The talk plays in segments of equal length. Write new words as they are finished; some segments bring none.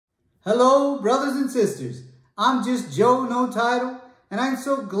Hello, brothers and sisters. I'm just Joe, no title, and I'm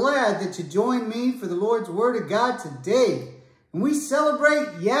so glad that you joined me for the Lord's Word of God today. And we celebrate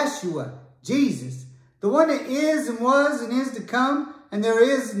Yeshua, Jesus, the one that is and was and is to come, and there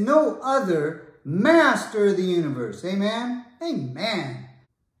is no other master of the universe. Amen? Amen.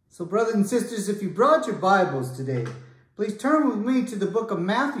 So, brothers and sisters, if you brought your Bibles today, please turn with me to the book of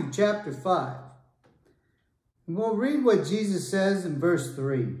Matthew chapter 5. And we'll read what Jesus says in verse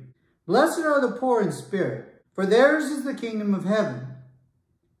 3. Blessed are the poor in spirit, for theirs is the kingdom of heaven.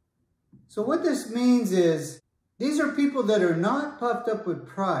 So what this means is, these are people that are not puffed up with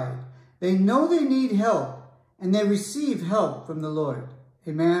pride. They know they need help, and they receive help from the Lord.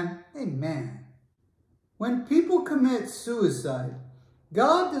 Amen? Amen. When people commit suicide,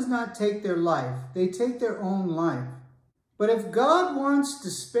 God does not take their life. They take their own life. But if God wants to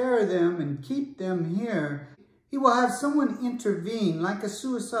spare them and keep them here, He will have someone intervene like a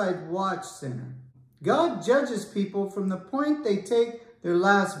suicide watch center. God judges people from the point they take their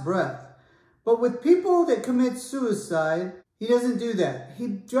last breath. But with people that commit suicide, He doesn't do that.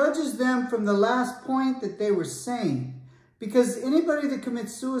 He judges them from the last point that they were sane. Because anybody that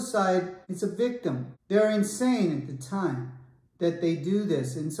commits suicide is a victim. They're insane at the time that they do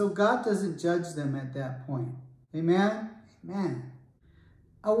this. And so God doesn't judge them at that point. Amen? Amen.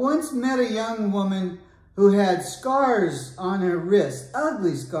 I once met a young woman who had scars on her wrist,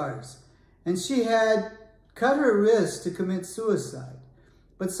 ugly scars. And she had cut her wrist to commit suicide.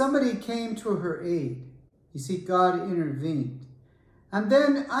 But somebody came to her aid. You see, God intervened. And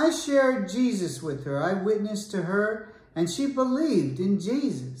then I shared Jesus with her. I witnessed to her, and she believed in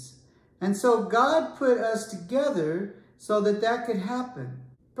Jesus. And so God put us together so that that could happen.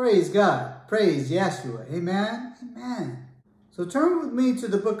 Praise God. Praise Yeshua. Amen. Amen. So turn with me to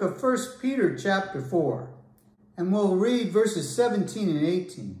the book of 1 Peter chapter 4, and we'll read verses 17 and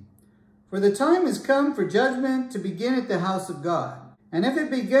 18. For the time has come for judgment to begin at the house of God. And if it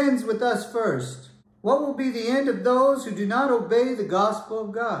begins with us first, what will be the end of those who do not obey the gospel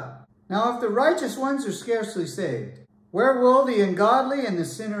of God? Now, if the righteous ones are scarcely saved, where will the ungodly and the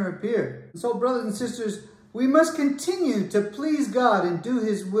sinner appear? And so, brothers and sisters, we must continue to please God and do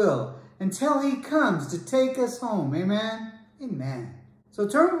His will until He comes to take us home. Amen? Amen. So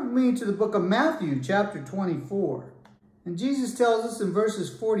turn with me to the book of Matthew, chapter 24. And Jesus tells us in verses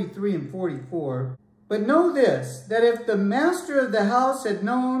 43 and 44, But know this, that if the master of the house had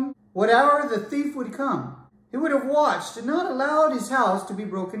known what hour the thief would come, he would have watched and not allowed his house to be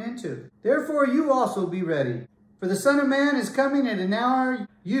broken into. Therefore you also be ready, for the Son of Man is coming at an hour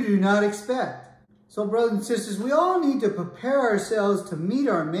you do not expect. So brothers and sisters, we all need to prepare ourselves to meet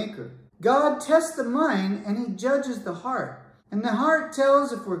our Maker. God tests the mind and He judges the heart. And the heart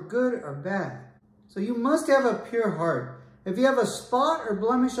tells if we're good or bad. So you must have a pure heart. If you have a spot or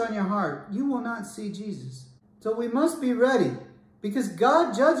blemish on your heart, you will not see Jesus. So we must be ready, because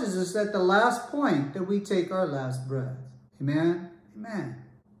God judges us at the last point that we take our last breath. Amen? Amen.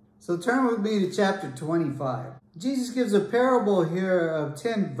 So turn with me to chapter 25. Jesus gives a parable here of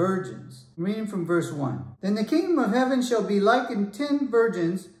 10 virgins. Reading from verse 1. Then the kingdom of heaven shall be likened 10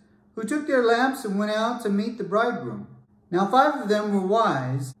 virgins who took their lamps and went out to meet the bridegroom. Now 5 of them were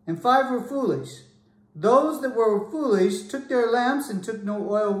wise, and 5 were foolish. Those that were foolish took their lamps and took no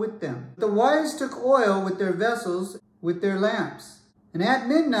oil with them. The wise took oil with their vessels with their lamps. And at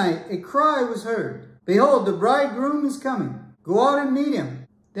midnight a cry was heard, Behold, the bridegroom is coming. Go out and meet him.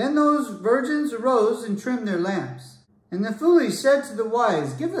 Then those virgins arose and trimmed their lamps. And the foolish said to the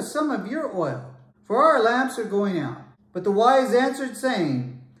wise, Give us some of your oil, for our lamps are going out. But the wise answered,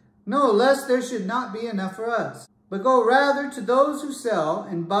 saying, No, lest there should not be enough for us. But go rather to those who sell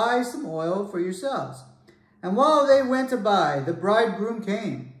and buy some oil for yourselves. And while they went to buy, the bridegroom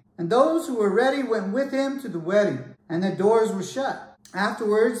came. And those who were ready went with him to the wedding, and the doors were shut.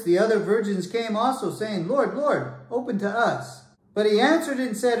 Afterwards the other virgins came also, saying, Lord, Lord, open to us. But he answered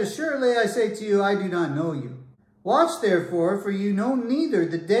and said, Assuredly I say to you, I do not know you. Watch therefore, for you know neither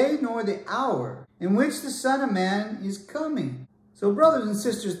the day nor the hour in which the Son of Man is coming. So brothers and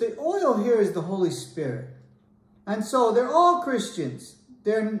sisters, the oil here is the Holy Spirit. And so they're all Christians.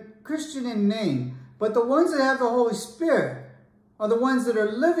 They're Christian in name. But the ones that have the Holy Spirit are the ones that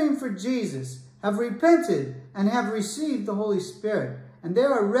are living for Jesus, have repented, and have received the Holy Spirit. And they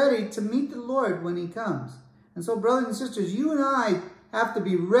are ready to meet the Lord when He comes. And so, brothers and sisters, you and I have to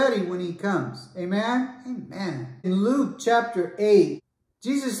be ready when He comes. Amen? Amen. In Luke chapter 8,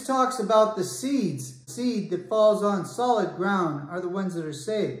 Jesus talks about the seeds. The seed that falls on solid ground are the ones that are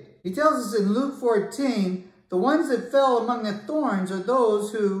saved. He tells us in Luke 14, the ones that fell among the thorns are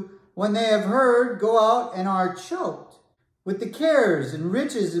those who, when they have heard, go out and are choked. with the cares and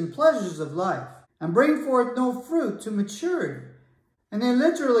riches and pleasures of life, and bring forth no fruit to maturity. And they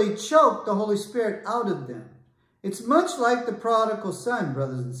literally choke the Holy Spirit out of them. It's much like the prodigal son,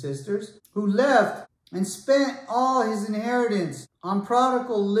 brothers and sisters, who left and spent all his inheritance on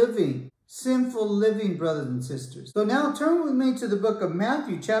prodigal living, sinful living, brothers and sisters. So now turn with me to the book of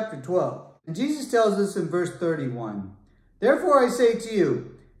Matthew chapter 12. And Jesus tells us in verse 31, "Therefore I say to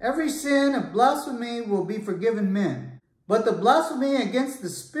you, every sin of blasphemy will be forgiven men, but the blasphemy against the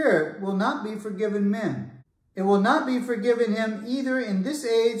Spirit will not be forgiven men. It will not be forgiven him either in this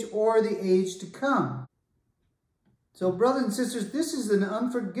age or the age to come." So brothers and sisters, this is an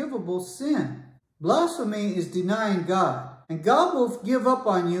unforgivable sin. Blasphemy is denying God, and God will give up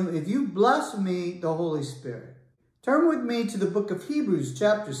on you if you blaspheme the Holy Spirit. Turn with me to the book of Hebrews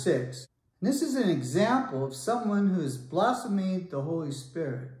chapter 6. This is an example of someone who has blasphemed the Holy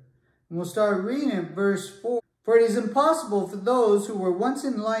Spirit. And we'll start reading at verse 4. "For it is impossible for those who were once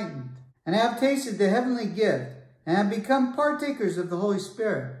enlightened and have tasted the heavenly gift and have become partakers of the Holy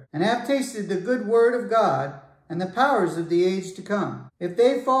Spirit and have tasted the good word of God and the powers of the age to come, if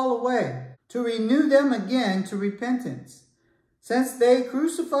they fall away, to renew them again to repentance, since they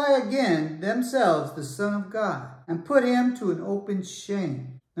crucify again themselves the Son of God and put him to an open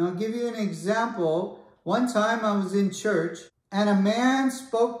shame." Now I'll give you an example. One time I was in church and a man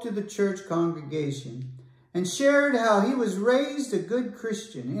spoke to the church congregation and shared how he was raised a good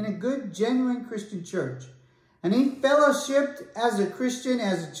Christian in a good, genuine Christian church. And he fellowshipped as a Christian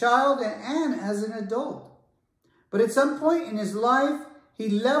as a child and as an adult. But at some point in his life, he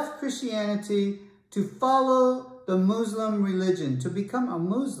left Christianity to follow the Muslim religion, to become a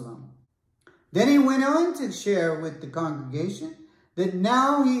Muslim. Then he went on to share with the congregation that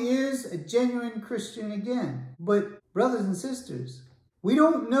now he is a genuine Christian again. But brothers and sisters, we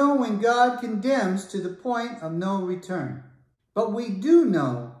don't know when God condemns to the point of no return. But we do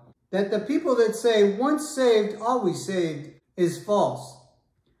know that the people that say once saved, always saved is false.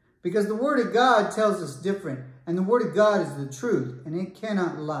 Because the Word of God tells us different. And the Word of God is the truth, and it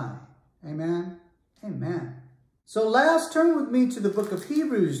cannot lie. Amen? Amen. So last, turn with me to the book of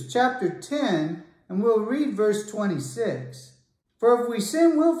Hebrews chapter 10, and we'll read verse 26. "For if we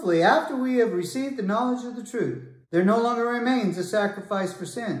sin willfully after we have received the knowledge of the truth, there no longer remains a sacrifice for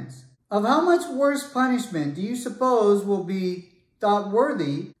sins. Of how much worse punishment do you suppose will be thought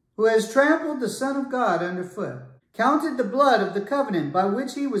worthy who has trampled the Son of God underfoot, counted the blood of the covenant by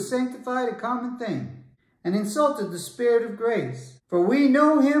which he was sanctified a common thing, and insulted the Spirit of grace? For we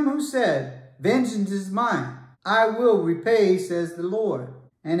know him who said, 'Vengeance is mine, I will repay, says the Lord.'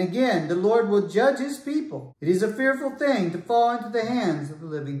 And again, the Lord will judge his people. It is a fearful thing to fall into the hands of the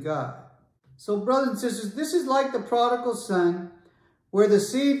living God." So brothers and sisters, this is like the prodigal son, where the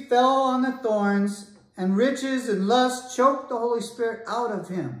seed fell on the thorns and riches and lust choked the Holy Spirit out of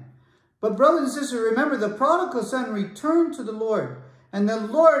him. But brothers and sisters, remember, the prodigal son returned to the Lord, and the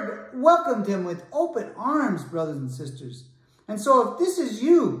Lord welcomed him with open arms, brothers and sisters. And so if this is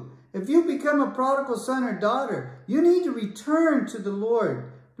you, if you become a prodigal son or daughter, you need to return to the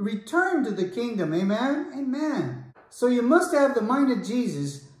Lord, return to the kingdom. Amen? Amen. So you must have the mind of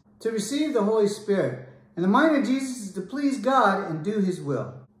Jesus to receive the Holy Spirit. And the mind of Jesus is to please God and do his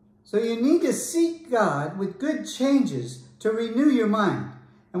will. So you need to seek God with good changes to renew your mind.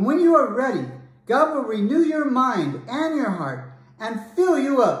 And when you are ready, God will renew your mind and your heart and fill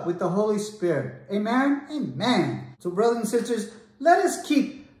you up with the Holy Spirit. Amen? Amen. So brothers and sisters, let us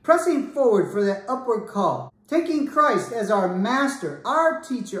keep pressing forward for that upward call, taking Christ as our master, our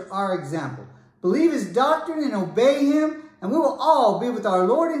teacher, our example. Believe his doctrine and obey him, and we will all be with our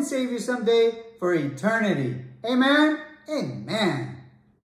Lord and Savior someday for eternity. Amen? Amen.